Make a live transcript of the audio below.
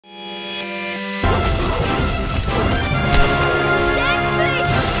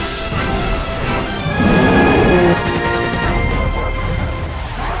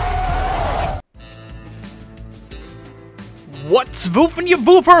What's woofing you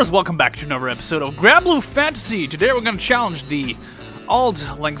woofers? Welcome back to another episode of Granblue Fantasy. Today we're going to challenge the Auld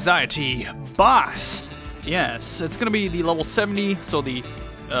Lanxiety boss. Yes, it's going to be the level 70, so the,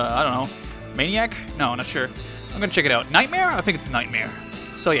 I don't know, Maniac? No, not sure. I'm going to check it out. Nightmare? I think it's Nightmare.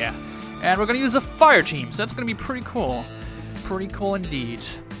 So yeah, and we're going to use a fire team, so that's going to be pretty cool. Pretty cool indeed.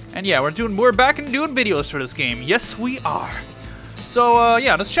 And yeah, we're back and doing videos for this game. Yes, we are. So,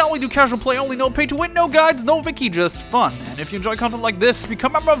 yeah, this channel we do casual play only, no pay to win, no guides, no Wiki, just fun. And if you enjoy content like this,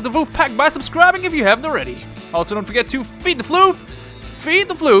 become a member of the Woof Pack by subscribing if you haven't already. Also, don't forget to feed the floof. Feed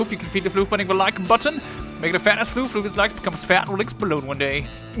the floof. You can feed the floof by hitting the like button. Make it a FAT-ASS-FLOOF. Floof is liked, becomes fat, and will explode one day.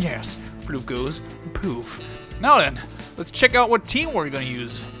 Yes, floof goes poof. Now then, let's check out what team we're going to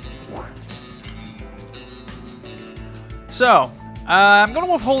use. So, I'm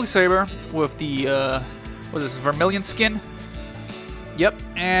going with Holy Saber with the, what is this, Vermilion skin. Yep,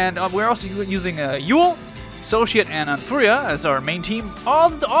 and we're also using Yuel, Societte, and Anthuria as our main team. All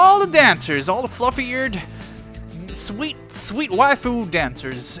the dancers, all the fluffy-eared, sweet waifu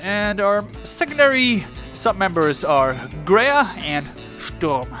dancers. And our secondary sub-members are Grea and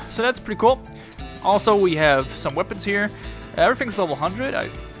Sturm. So that's pretty cool. Also, we have some weapons here. Everything's level 100, I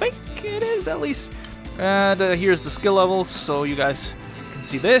think it is at least. And here's the skill levels, so you guys can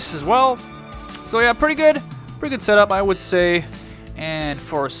see this as well. So yeah, pretty good setup, I would say. And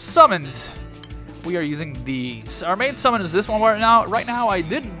for summons, we are using these. Our main summon is this one right now. I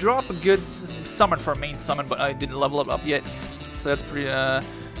did drop a good summon for a main summon, but I didn't level it up yet. So that's pretty,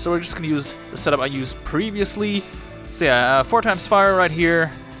 so we're just going to use the setup I used previously. So yeah, 4 times fire right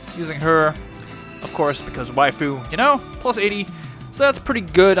here, using her, of course, because waifu, you know, plus 80. So that's pretty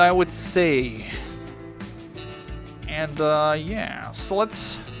good, I would say. And, yeah, so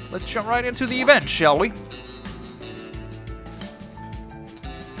let's jump right into the event, shall we?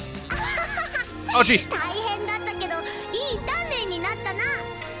 Oh, jeez.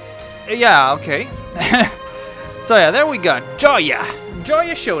 Yeah, okay. So, yeah, there we go. Joya.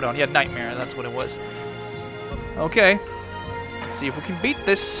 Joya Showdown. Yeah, Nightmare. That's what it was. Okay. Let's see if we can beat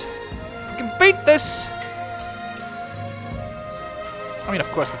this. If we can beat this. I mean, of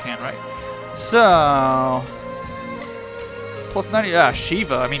course we can, right? So. Plus 90. Yeah,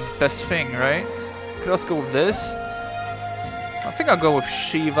 Shiva. I mean, best thing, right? Could also go with this. I think I'll go with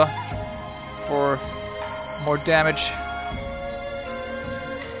Shiva for more damage.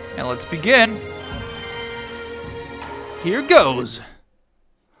 And let's begin. Here goes.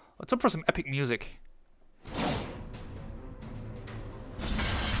 Let's hope for some epic music.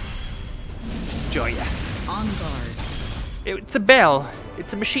 Joya. On guard. It's a bell.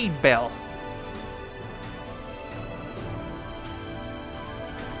 It's a machine bell.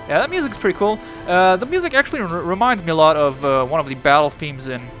 Yeah, that music's pretty cool. The music actually reminds me a lot of one of the battle themes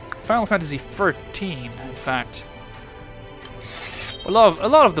in Final Fantasy 13, in fact. A lot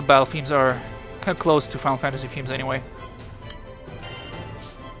of the battle themes are kind of close to Final Fantasy themes anyway.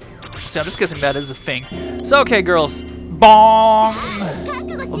 So I'm just guessing that is a thing. So okay, girls. Bong!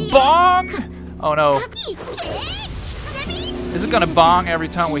 Bong! Oh no. Is it gonna bong every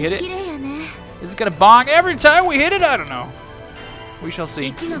time we hit it? Is it gonna bong every time we hit it? I don't know. We shall see.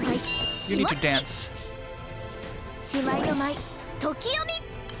 You need to dance.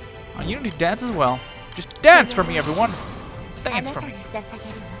 Oh, you need to dance as well. Just dance for me, everyone. Dance for me.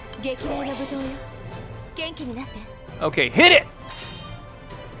 Okay, hit it!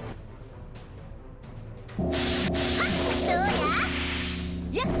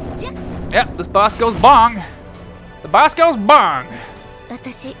 Yep, this boss goes bong. The boss goes bong.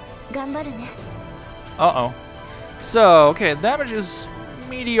 Uh-oh. So, okay, damage is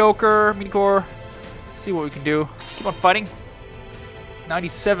mediocre. Let's see what we can do. Keep on fighting.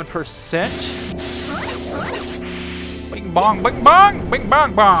 97%. Bing bong, bing bong, bing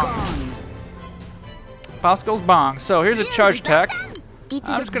bong bong. Boss goes bong. So here's a charge attack.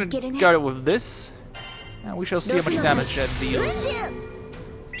 I'm just gonna guard it with this, and we shall see how much damage that deals.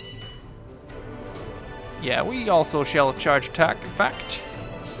 Yeah, we also shall charge attack, in fact.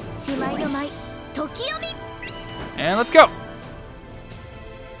 And let's go.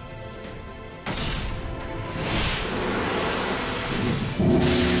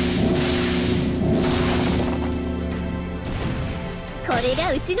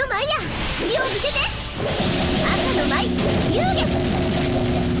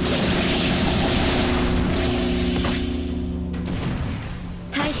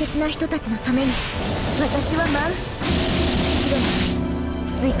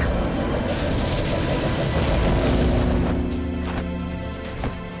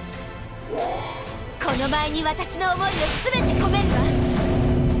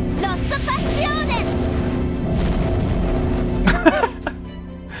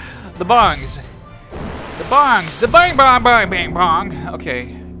 The bongs. The bongs. The bang bong bang bang bong. Okay,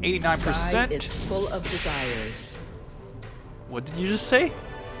 89%. Sky is full of desires. What did you just say?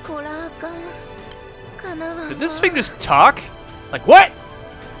 Did this thing just talk? Like what?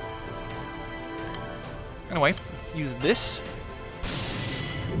 Anyway, let's use this.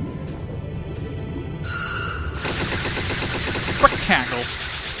 Rectangle.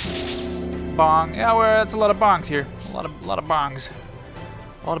 Bong. Yeah, well, that's a lot of bongs here. A lot of bongs.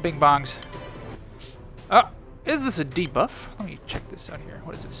 A lot of big bongs. Is this a debuff? Let me check this out here.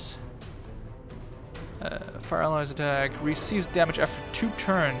 What is this? Fire allies attack. Receives damage after 2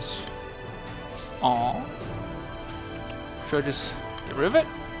 turns. Aww. Should I just get rid of it?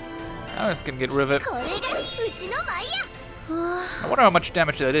 I'm just gonna get rid of it. I wonder how much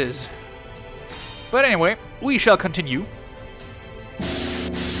damage that is. But anyway, we shall continue.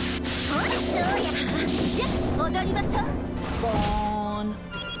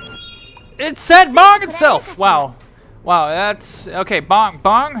 It said bong itself! Wow. Wow, that's... Okay, bong,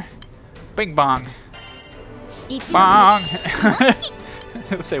 bong. Bing bong. Bong! It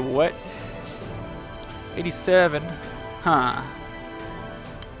would say what? 87. Huh.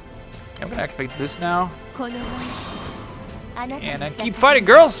 I'm gonna activate this now. And then keep fighting,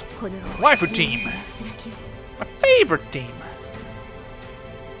 girls! Waifu team! My favorite team!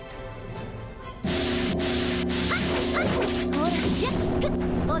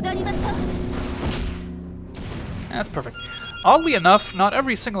 That's perfect. Oddly enough, not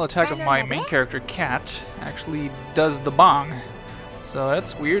every single attack of my main character, Cat, actually does the bong. So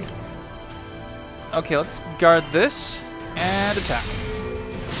that's weird. Okay, let's guard this and attack.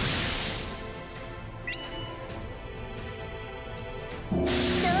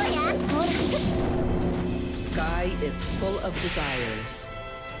 Sky is full of desires.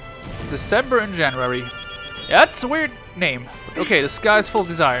 December and January. Yeah, that's a weird name. But okay, the sky's full of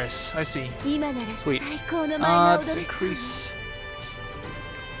desires. I see. Sweet. Let's increase...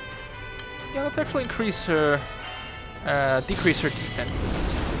 Yeah, let's actually increase her... decrease her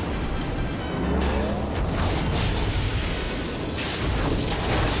defenses.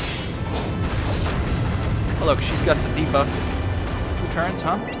 Oh look, she's got the debuff. 2 turns,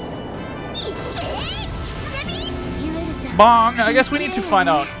 huh? Bong! I guess we need to find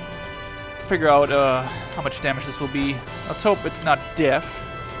out... figure out how much damage this will be. Let's hope it's not death.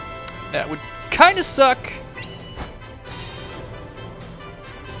 That would kinda suck.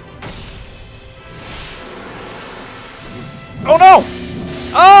 Oh no!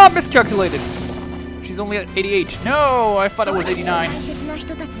 Ah, miscalculated. She's only at 88. No, I thought it was 89.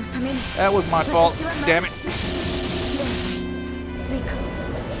 That was my fault. Damn it.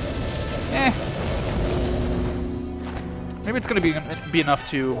 Eh. Maybe it's gonna be enough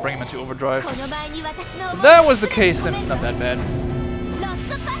to bring him into overdrive. If that was the case, then it's not that bad.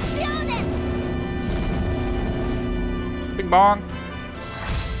 Bing bong.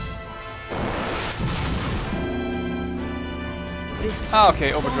 Ah,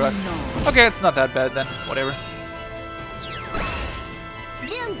 okay, overdrive. Okay, it's not that bad then. Whatever.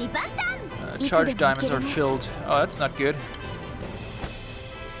 Charged diamonds are filled. Oh, that's not good.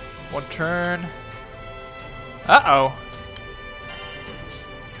 1 turn. Uh-oh.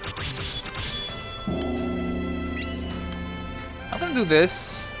 I'm gonna do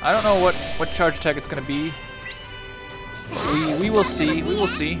this. I don't know what charge attack it's gonna be. We will see. We will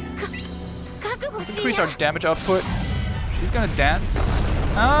see. Let's increase our damage output. She's gonna dance.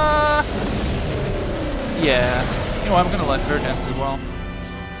 Yeah. You know what, I'm gonna let her dance as well.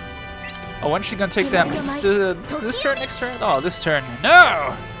 Oh, when's she gonna take damage? This turn? Next turn? Oh, this turn.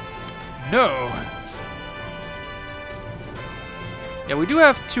 No! No! Yeah, we do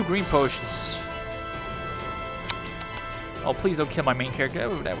have 2 green potions. Oh, please don't kill my main character.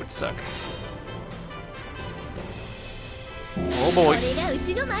 That would suck. Oh boy.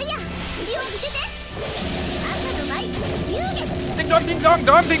 Ding dong, ding dong,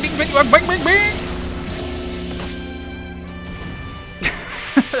 dong, ding ding, bing, bang, bang, bang, bang.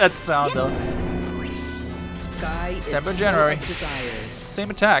 That sound though. December, January. Same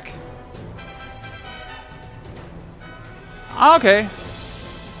attack. Okay.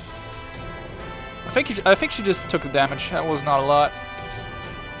 I think she just took the damage. That was not a lot.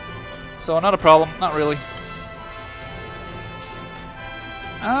 So not a problem. Not really.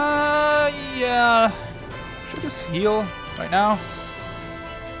 Yeah. Should I just heal right now?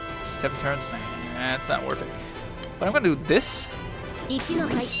 7 turns? Nah, it's not worth it. But I'm gonna do this. She's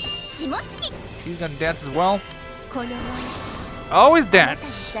gonna dance as well. Always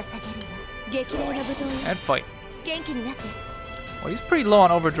dance. And fight. Well, he's pretty low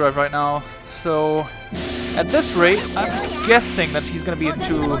on overdrive right now, so At this rate, I'm just guessing that he's gonna be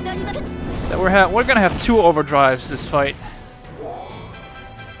into that we're gonna have 2 overdrives this fight.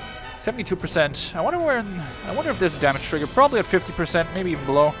 72%. I wonder if there's a damage trigger. Probably at 50%, maybe even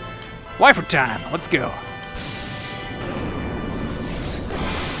below. Waifu time. Let's go.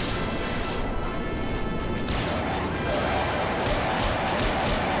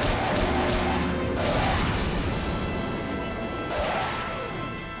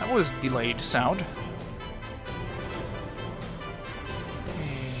 That was delayed sound.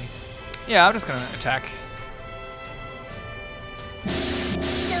 Yeah, I'm just gonna attack.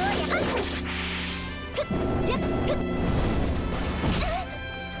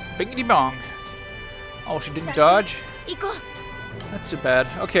 Bingity bong. Oh, she didn't dodge? That's too bad.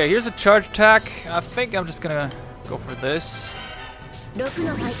 Okay, here's a charge attack. I think I'm just gonna go for this.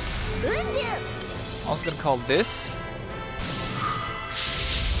 Also gonna call this.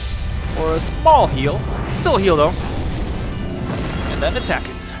 For a small heal. Still heal though. And then attack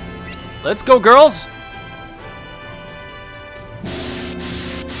it. Let's go, girls!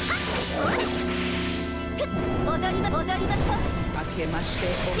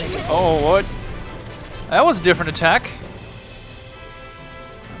 Oh, what? That was a different attack.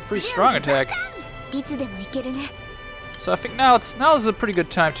 Pretty strong attack. So I think now is a pretty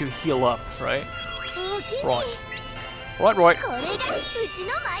good time to heal up, right? Right.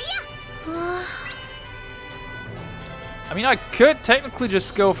 I mean, I could technically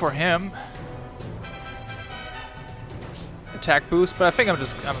just go for him. Attack boost, but I think I'm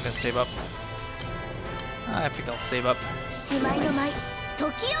gonna save up. I think I'll save up. Save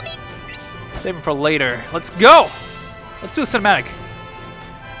him for later. Let's go! Let's do a cinematic.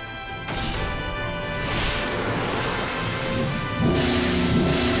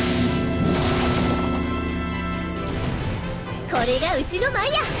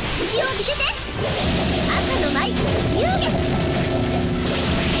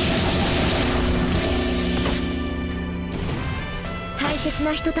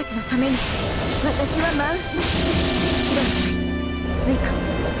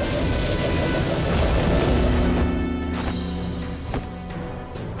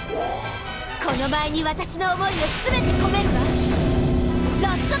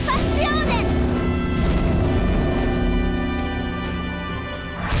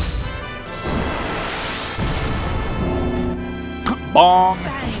 Bong.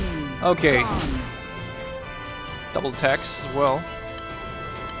 Okay. Double attacks as well.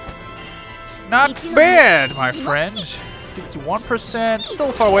 Not bad, my friend. 61%.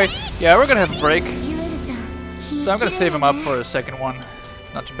 Still far away. Yeah, we're gonna have a break. So I'm gonna save him up for a second one.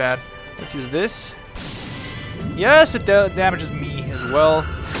 Not too bad. Let's use this. Yes, it damages me as well.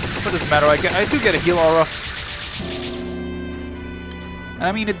 But it doesn't matter. I do get a heal aura. And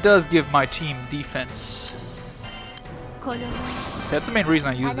I mean, it does give my team defense. So that's the main reason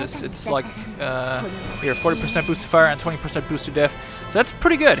I use this. It's like here, 40% boost to fire and 20% boost to death. So that's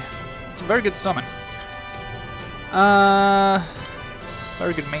pretty good. It's a very good summon.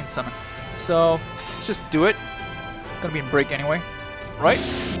 Very good main summon. So let's just do it. Gonna be in break anyway, right?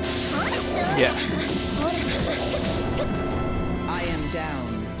 Yeah. I am down.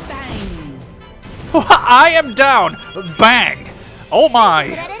 Bang. I am down. Bang. Oh my,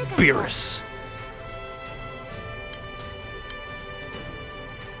 Beerus.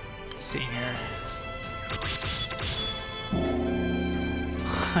 See here.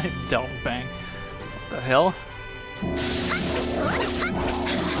 I'm down. Bang. What the hell?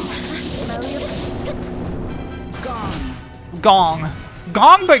 Gong.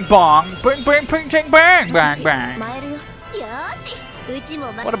 Gong, bing, bong. Bing, bing, bing, ting, bang, bang, bang.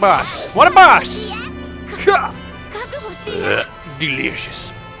 What a boss. What a boss.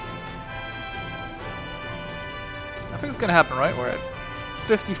 Delicious. I think it's gonna happen, right? We're at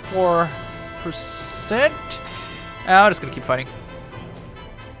 54%. I'm just gonna keep fighting.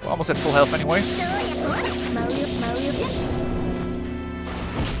 We're almost at full health anyway.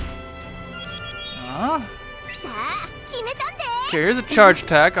 Okay, here's a charge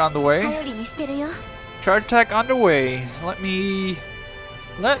attack on the way. Charge attack on the way. Let me.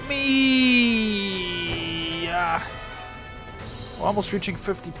 We're almost reaching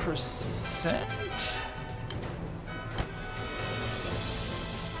 50%.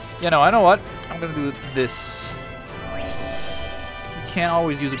 Yeah, no, I know what. I'm gonna do this. You can't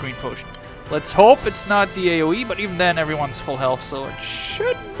always use a green potion. Let's hope it's not the AoE, but even then, everyone's full health, so it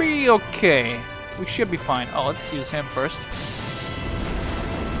should be okay. We should be fine. Oh, let's use him first.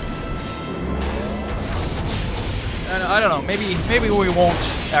 And I don't know. Maybe we won't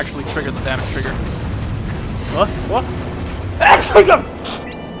actually trigger the damage trigger. What?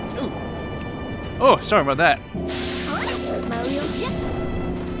 Oh, sorry about that.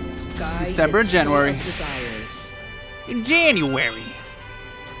 December and January. In January.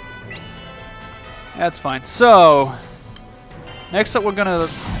 That's fine. So, next up we're gonna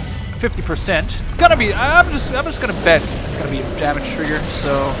 50%. It's gonna be. I'm just gonna bet it's gonna be a damage trigger.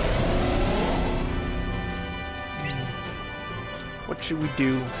 So, what should we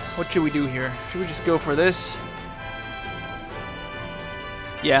do? What should we do here? Should we just go for this?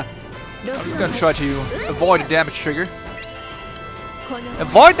 Yeah. I'm just gonna try to avoid a damage trigger.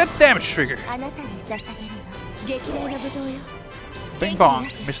 Avoid that damage trigger. Bing bong,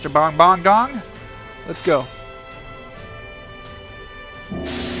 Mr. Bong Bong Dong. Let's go.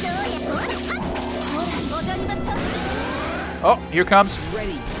 Oh, here comes.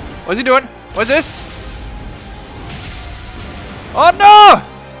 What's he doing? What's this? Oh no!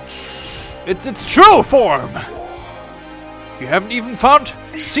 It's its true form. You haven't even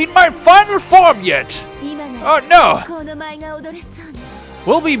seen my final form yet. Oh no!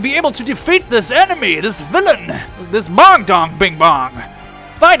 Will we be able to defeat this enemy, this villain, this Bong Dong Bing Bong?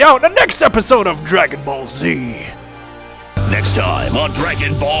 Find out in the next episode of Dragon Ball Z. Next time on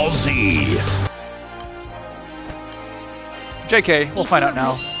Dragon Ball Z. JK, we'll find out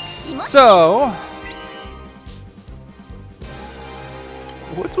now. So,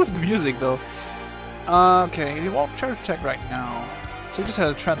 what's with the music though? Okay, he won't charge attack right now. So he just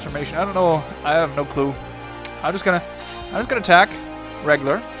has a transformation. I don't know. I have no clue. I'm just gonna attack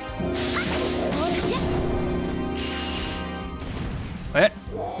regular. Wait.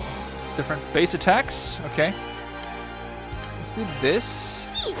 Different base attacks. Okay. Let's do this.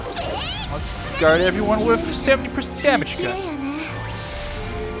 Let's guard everyone with 70% damage cut.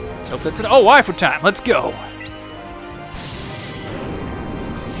 Let's hope that's it. Oh, waifu time. Let's go.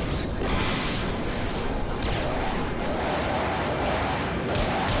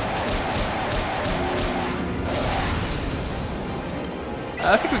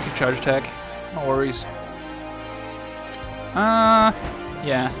 I think we can charge attack. No worries.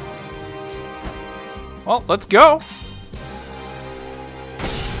 Yeah. Well, let's go.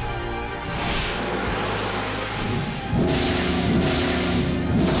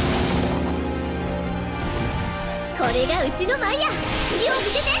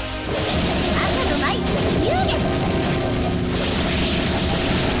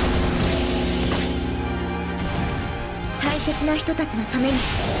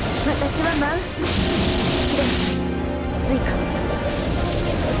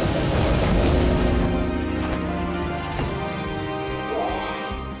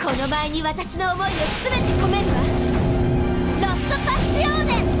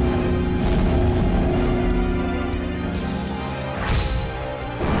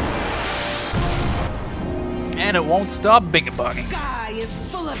 And it won't stop bing-a-bonging. The sky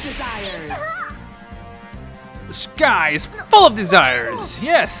is full of desires. The sky is full of desires.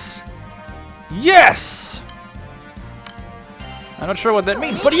 Yes. Yes. I'm not sure what that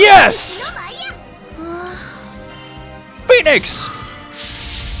means, but yes. Phoenix.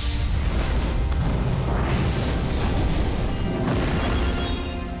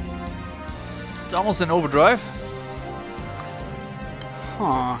 It's almost an overdrive.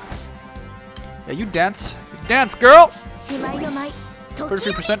 Huh. Yeah, you dance. Dance, girl!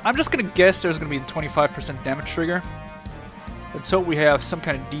 33%. I'm just gonna guess there's gonna be a 25% damage trigger. Let's hope we have some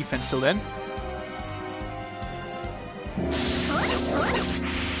kind of defense till then.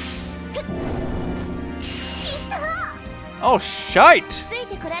 Oh, shite!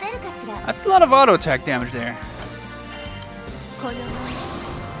 That's a lot of auto attack damage there.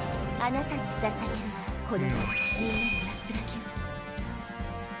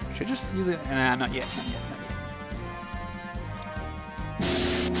 Should I just use it? Nah, not yet. Not yet.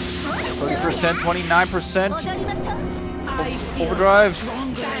 30%, 29%. Overdrive.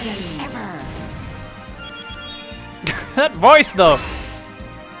 That voice, though.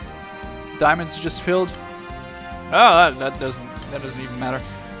 Diamonds just filled. Oh, that doesn't even matter.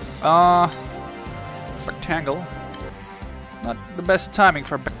 Rectangle. It's not the best timing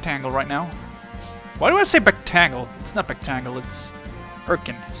for a rectangle right now. Why do I say rectangle? It's not rectangle. It's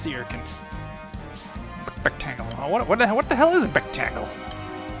Urkin. Sea Urkin. Rectangle. What the hell is a rectangle?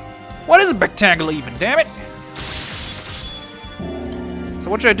 What is a rectangle even? Damn it!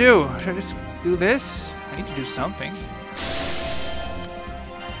 So what should I do? Should I just do this? I need to do something.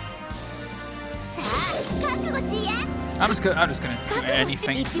 I'm just gonna do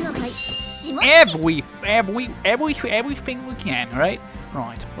anything. Everything we can, right?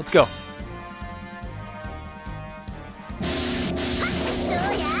 Right. Let's go.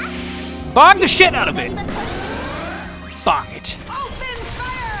 Bong the shit out of it. Bong it.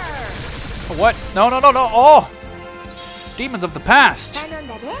 What? No, no, no, no. Oh! Demons of the past.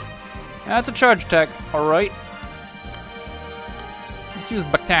 That's a charge attack. Alright. Let's use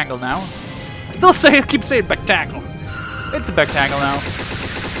Bactangle now. I keep saying Bactangle. It's a Bactangle now.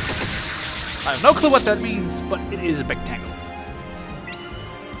 I have no clue what that means, but it is a Bactangle.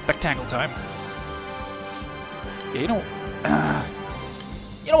 Bactangle time. Yeah,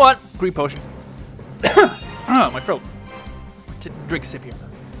 you know what? Green potion. My throat. Drink a sip here.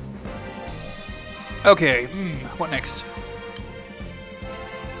 Okay, what next?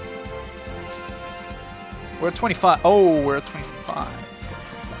 We're at 25. Oh, we're at 25. 25.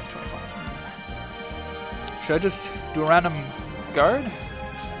 Should I just do a random guard?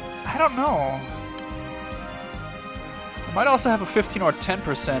 I don't know. I might also have a 15 or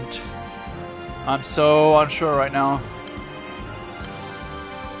 10%. I'm so unsure right now.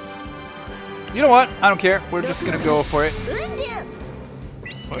 You know what? I don't care. We're just gonna go for it.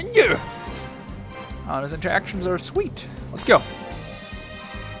 Oh, those interactions are sweet. Let's go.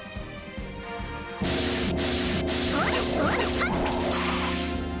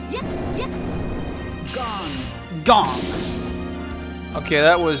 Gone. Okay,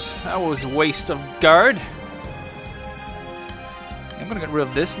 that was a waste of guard. I'm gonna get rid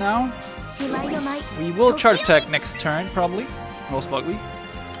of this now. We will charge attack next turn, probably, most likely,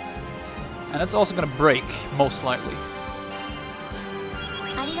 and it's also gonna break, most likely.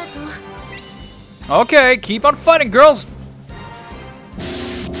 Okay, keep on fighting, girls.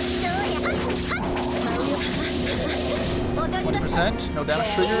 20%, no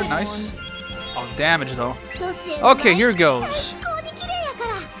damage trigger, nice. Oh, damage though. Okay, here goes.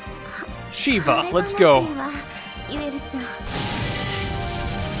 Shiva, let's go.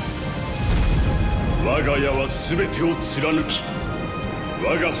 我が家はすべてを貫き、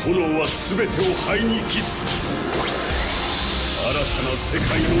我が炎はすべてを灰に帰す。新たな世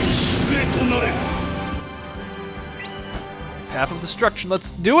界の礎となれ。Path of Destruction,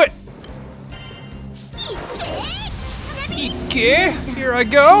 let's do it. Ike, here I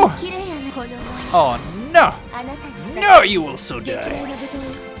go. Oh no, no, you will so die.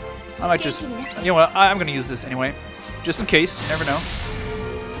 I might just, you know what? I'm gonna use this anyway, just in case. You never know.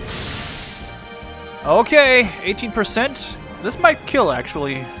 Okay, 18%. This might kill,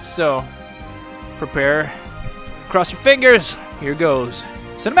 actually. So, prepare. Cross your fingers. Here goes.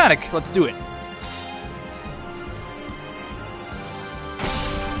 Cinematic. Let's do it.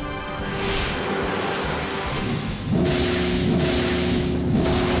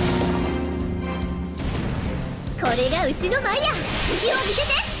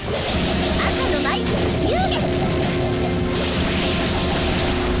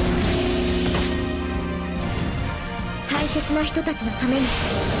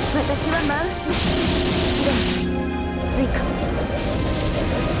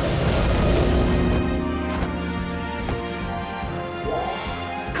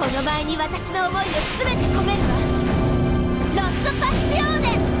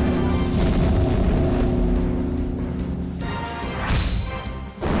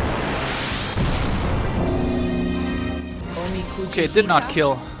 Okay, it did not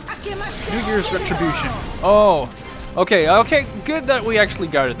kill. New Year's Retribution. Oh, okay, okay, good that we actually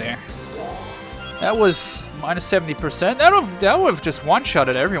got it there. That was minus 70%. That would have just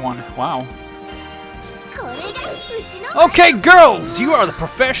one-shotted everyone. Wow. Okay, girls, you are the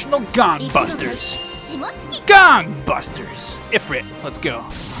professional Gong Busters. Gong Busters. Ifrit, let's go.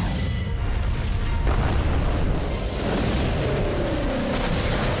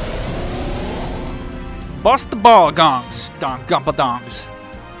 Bust the ball, gongs. Dong gumpa dongs.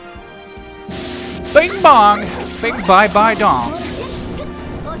 Bing bong. Bing bye bye dong.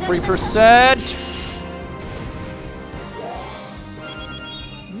 3%.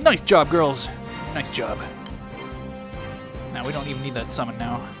 Nice job, girls. Nice job. Now we don't even need that summon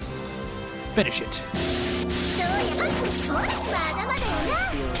now. Finish it.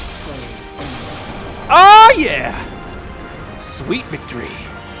 Oh yeah! Sweet victory.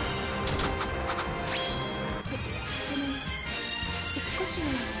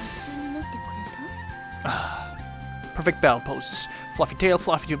 Perfect battle poses. Fluffy tail,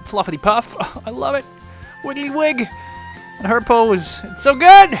 fluffy puff. Oh, I love it. Wiggly wig. And her pose. It's so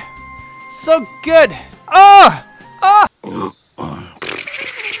good. So good. Ah! Ah!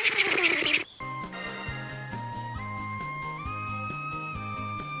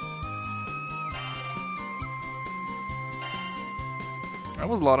 That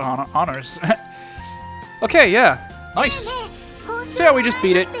was a lot of honors. Okay, yeah. Nice. So yeah, we just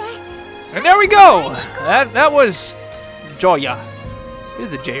beat it. And there we go! That was Joya. It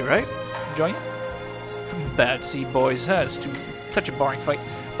is a J, right? Joya? Bad C, boys. That's such a boring fight.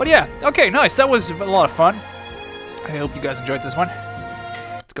 But yeah, okay, nice. That was a lot of fun. I hope you guys enjoyed this one.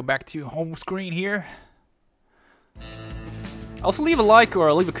 Let's go back to home screen here. Also leave a like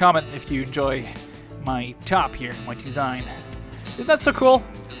or leave a comment if you enjoy my top here, my design. Isn't that so cool?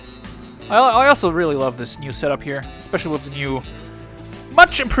 I also really love this new setup here, especially with the new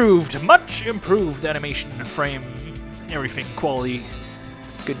much improved animation, frame, everything, quality,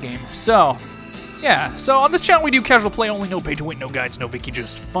 good game. So, yeah, so on this channel we do casual play only, no pay to win, no guides, no Wiki,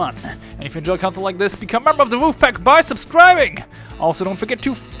 just fun. And if you enjoy content like this, become a member of the Wolf Pack by subscribing! Also don't forget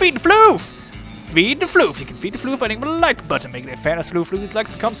to feed the floof! Feed the floof! You can feed the floof by hitting the like button, make it a FAT-ASS-FLOOF. Floof likes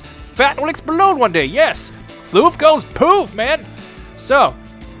becomes fat will explode one day, yes! Floof goes poof, man! So,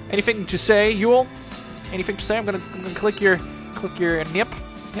 anything to say, Yuel? Anything to say? I'm gonna click your nip.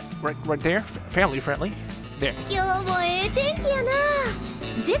 Yep, right there. Family friendly. There.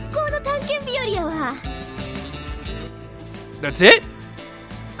 That's it?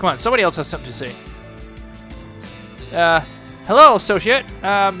 Come on, somebody else has something to say. Hello, Societte.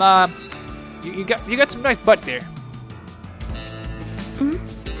 You got some nice butt there.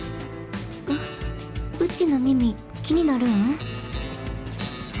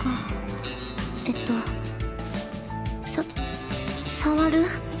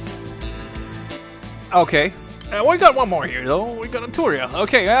 Okay. We got one more here though. We got Anthuria.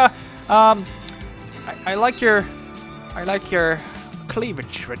 Okay. I like your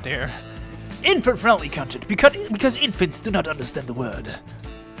cleavage right there. Infant friendly content because infants do not understand the word.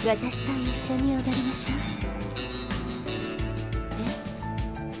 I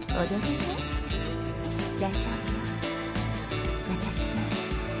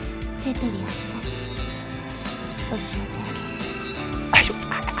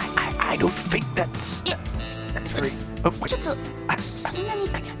don't think that's very. Oh, wait.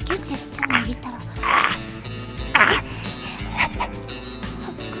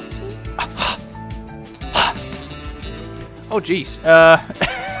 Oh jeez.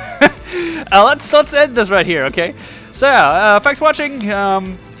 Let's end this right here, okay? So yeah, thanks for watching.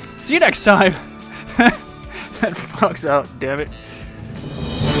 See you next time. That fox out, damn it.